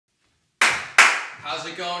How's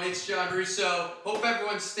it going? It's John Russo. Hope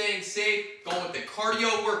everyone's staying safe. Going with the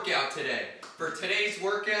cardio workout today. For today's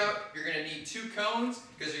workout, you're going to need 2 cones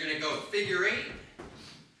because you're going to go figure 8.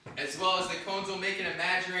 As well as the cones will make an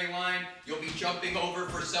imaginary line. You'll be jumping over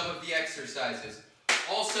for some of the exercises.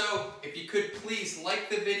 Also, if you could please like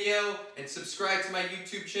the video and subscribe to my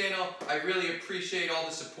YouTube channel, I really appreciate all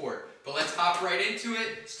the support. But let's hop right into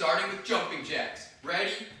it, starting with jumping jacks.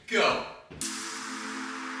 Ready, go!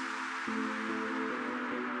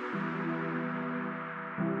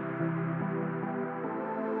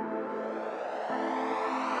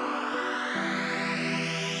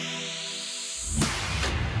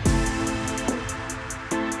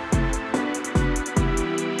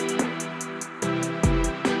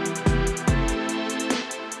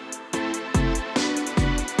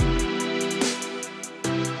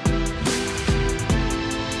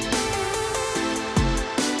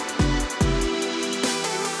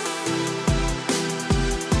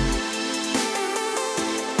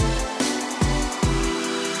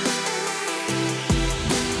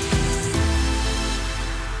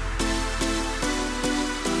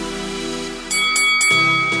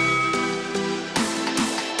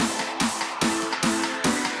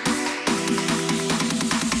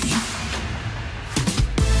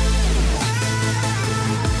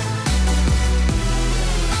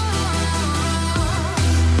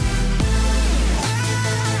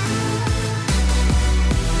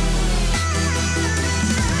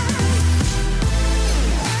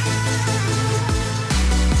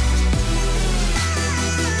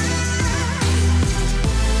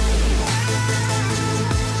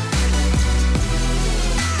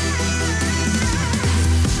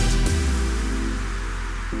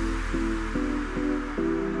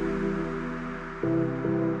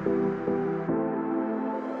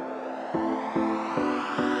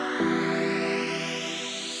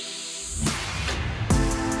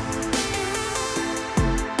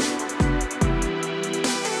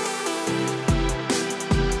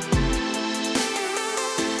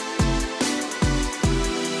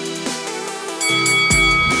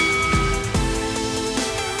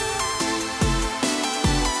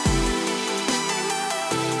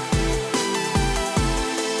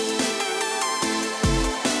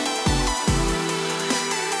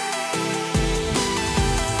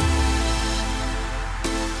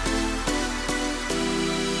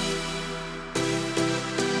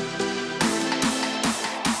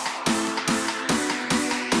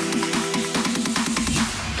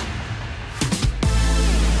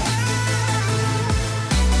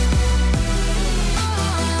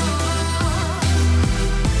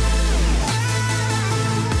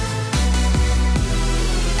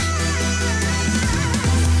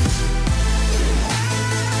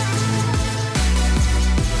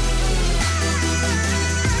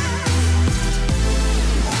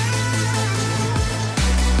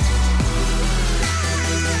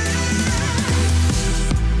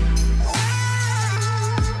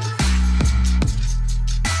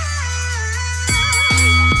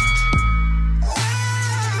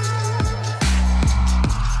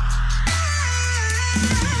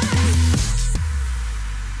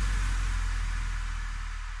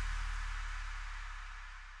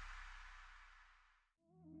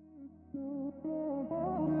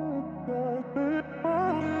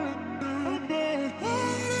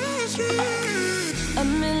 A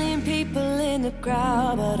million people in the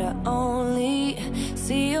crowd, but I only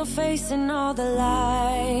see your face in all the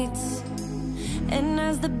lights. And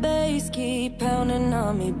as the bass keep pounding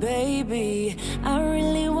on me, baby, I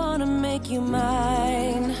really wanna make you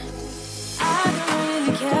mine. I don't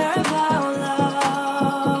really care about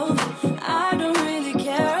love. I don't really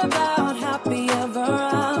care about happy ever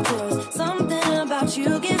afters. Something about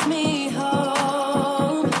you gives me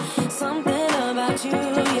hope. Something about you,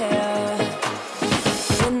 yeah.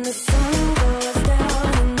 When the sun goes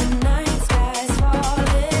down and the night sky's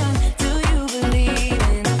falling, do you believe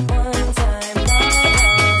in one-time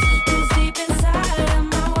lovers? 'Cause deep inside of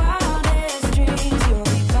my wildest dreams, you'll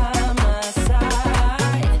be by my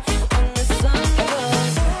side when the sun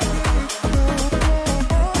goes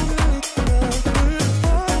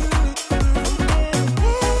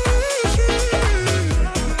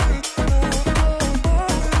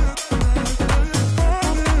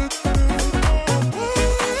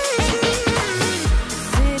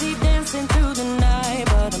city dancing through the night,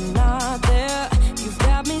 but I'm not there. You've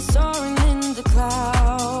got me soaring in the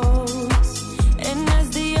clouds, and as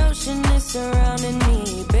the ocean is surrounding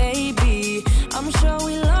me, baby, I'm sure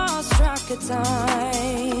we lost track of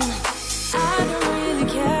time. I don't really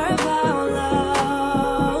care about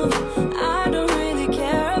love. I don't really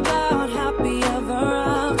care about happy ever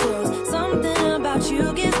afters. Something about about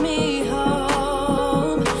you gives me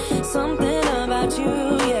hope. Something about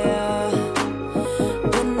you, yeah.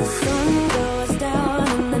 When the sun goes down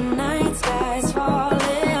and the night sky's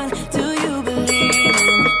falling, do you believe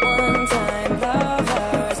in one-time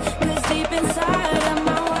lovers? 'Cause deep inside of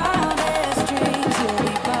my wildest dreams, you'll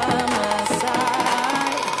be by my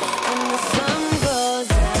side when the sun goes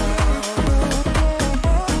down.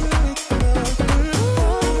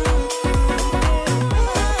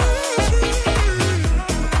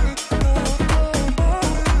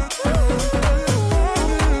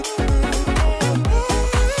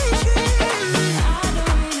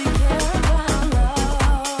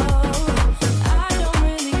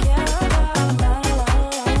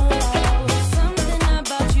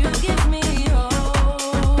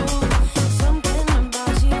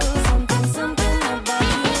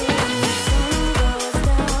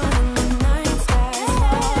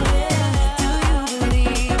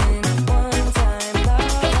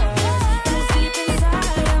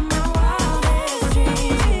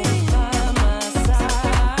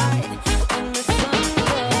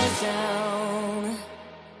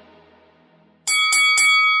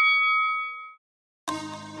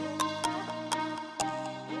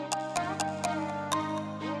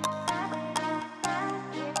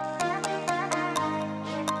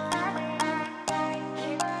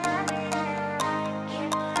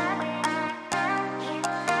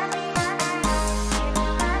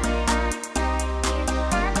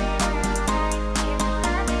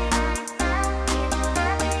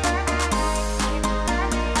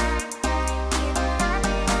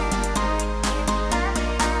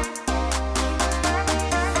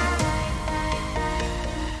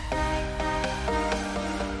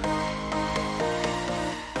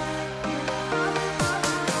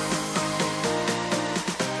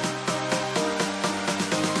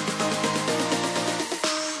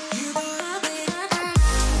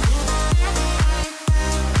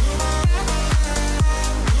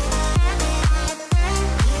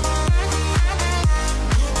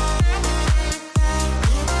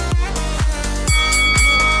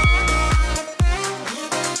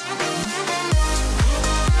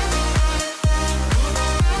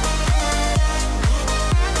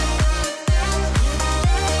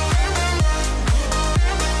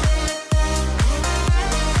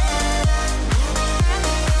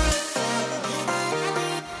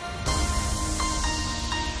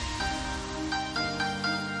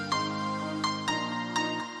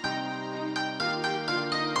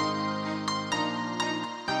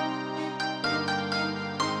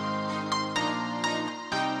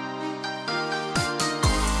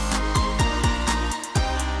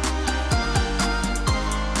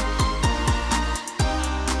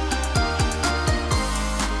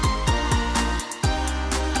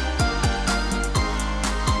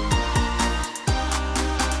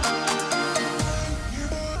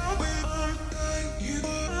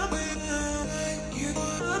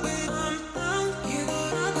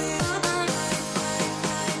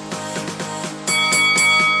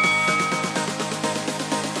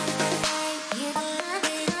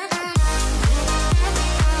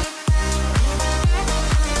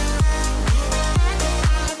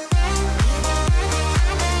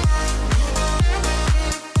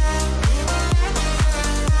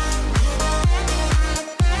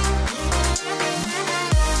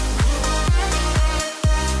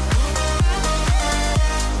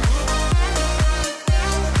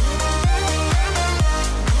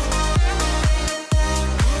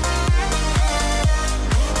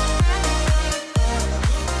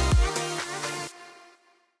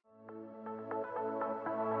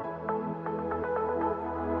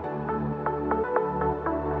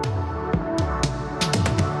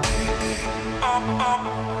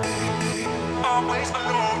 Always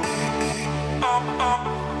alone.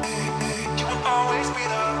 You will always be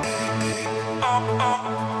there.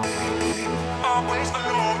 Always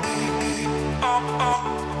alone.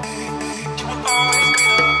 You will always be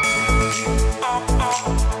there.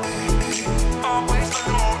 Always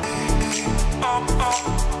alone.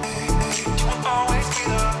 You will always be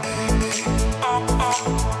there.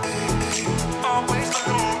 Always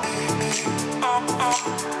alone.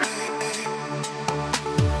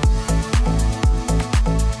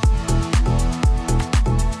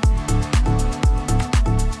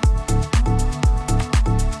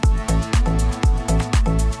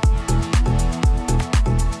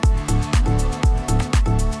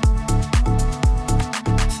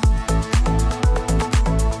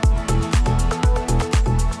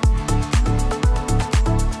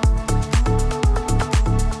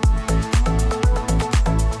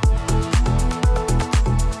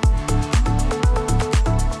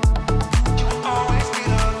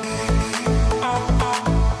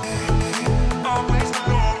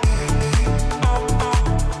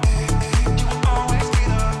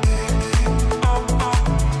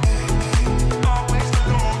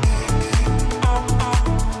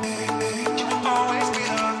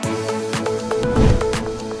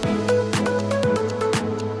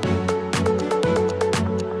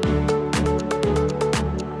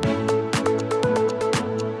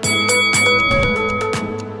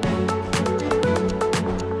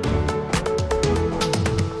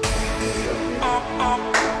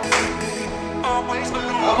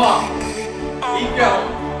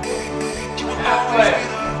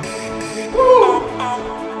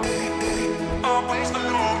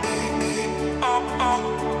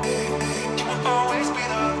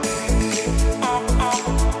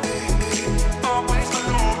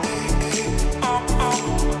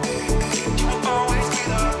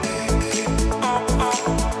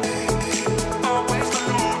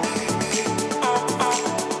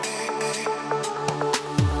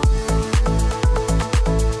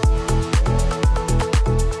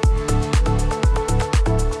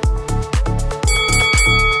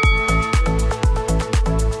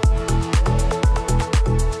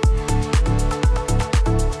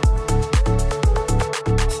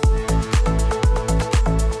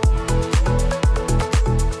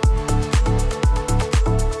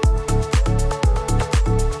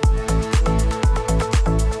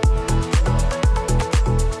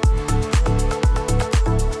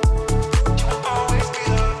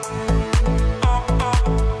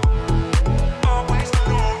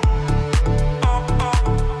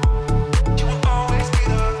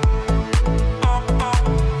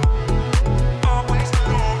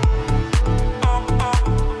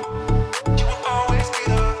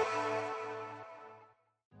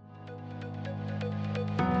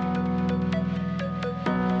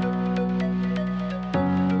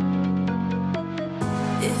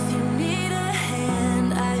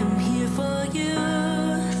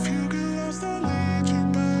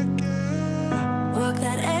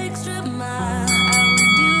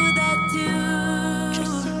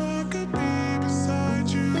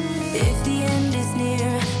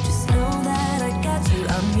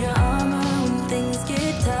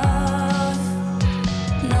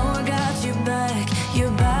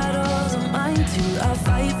 I'll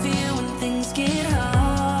fight for you when things get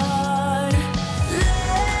hard. Lay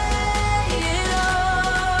it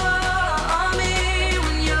all on me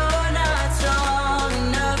when you're not strong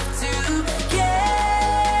enough to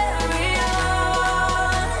carry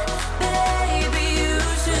on. Baby, you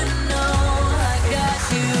should know I got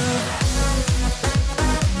you.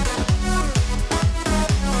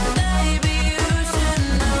 Baby, you should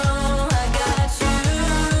know I got you.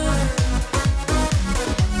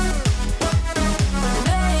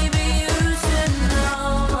 Baby,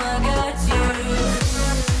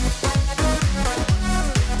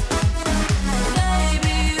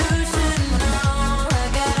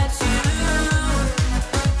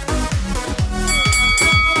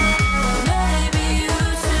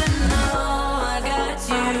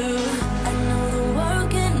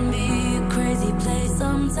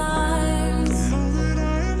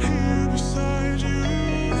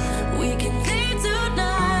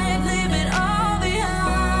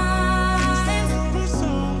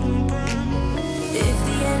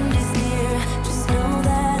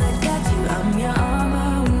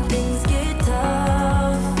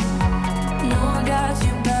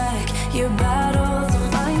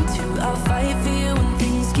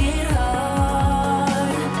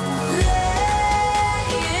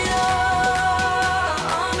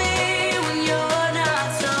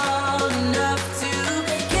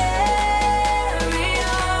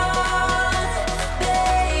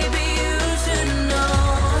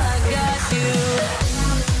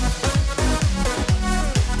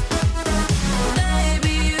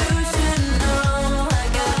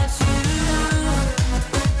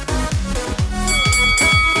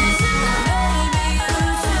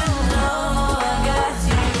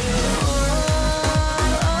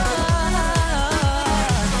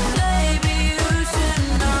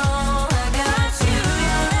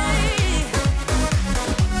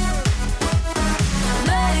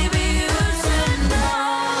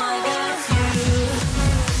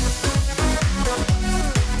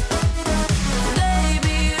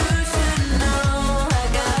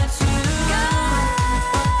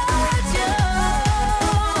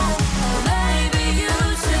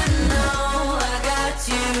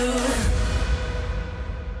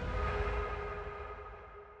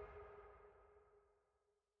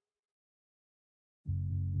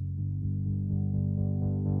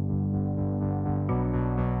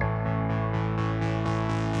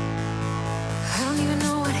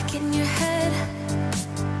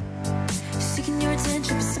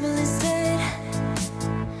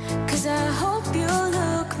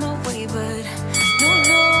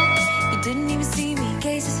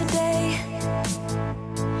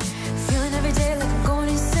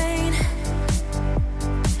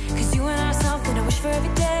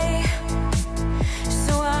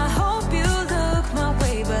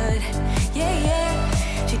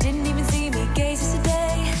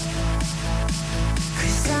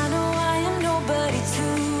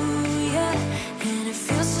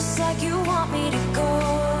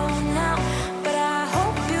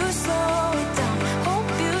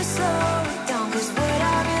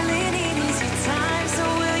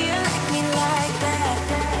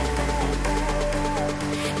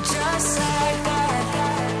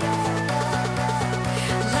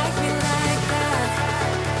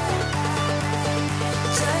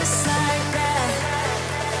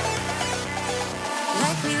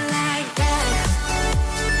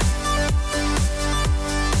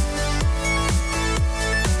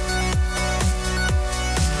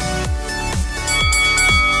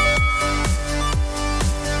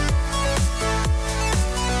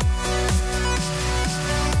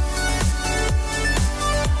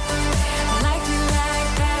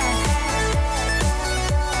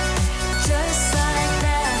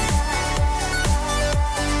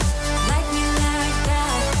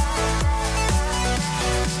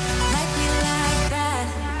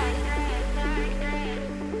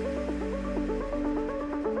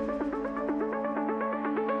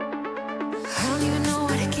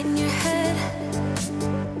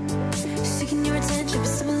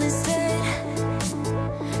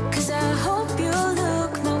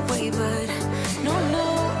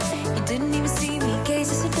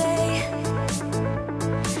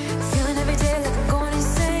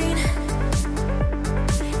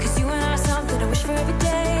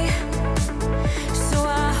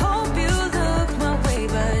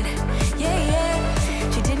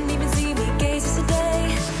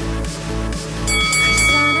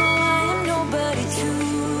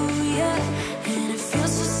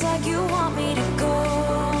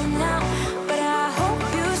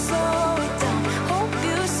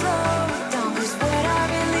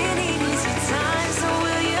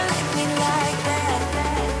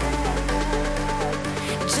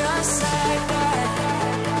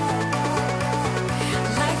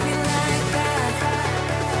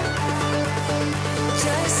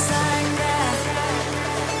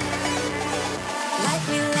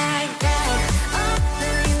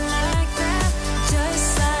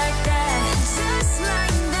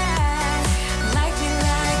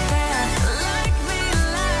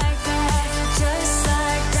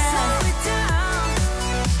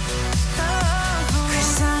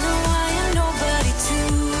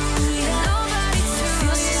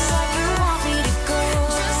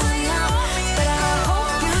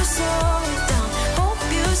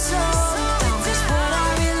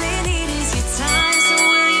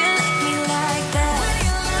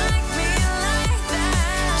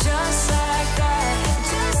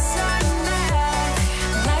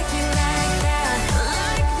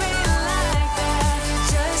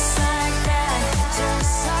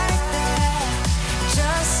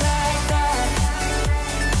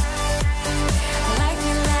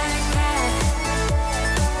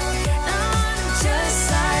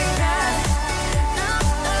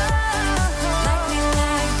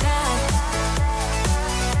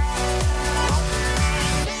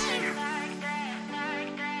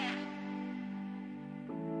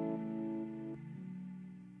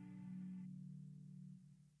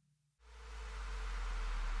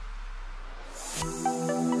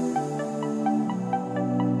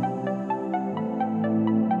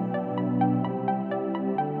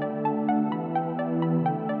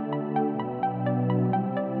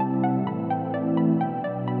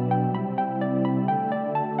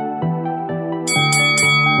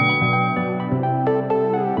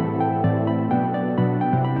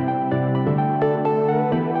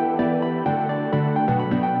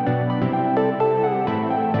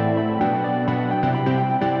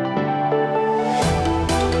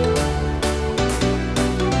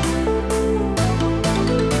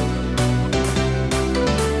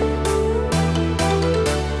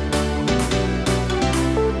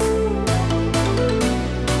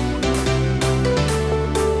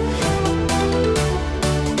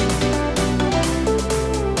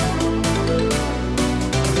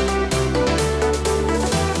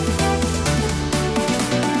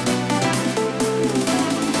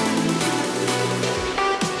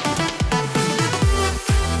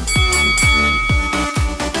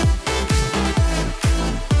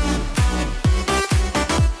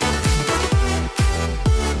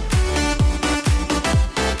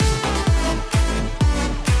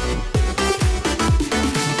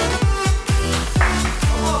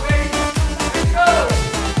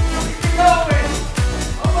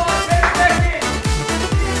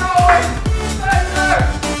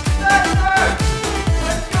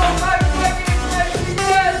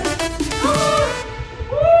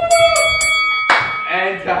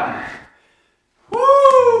 and done.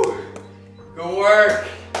 Woo! Good work.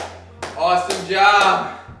 Awesome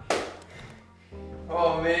job.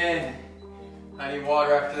 Oh man, I need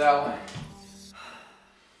water after that one.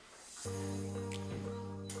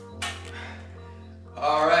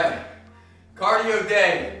 All right, cardio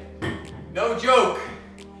day, no joke.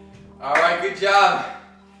 All right, good job.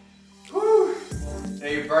 Whew. Now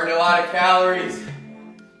you burned a lot of calories,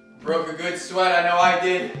 broke a good sweat, I know I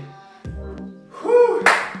did. Whew.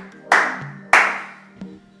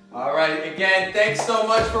 All right, again, thanks so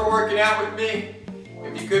much for working out with me.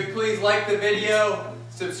 If you could please like the video,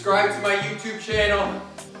 subscribe to my YouTube channel.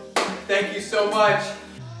 Thank you so much.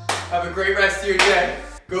 Have a great rest of your day.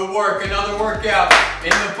 Good work, another workout in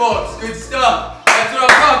the books. Good stuff. That's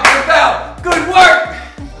what I'm talking about. Good work.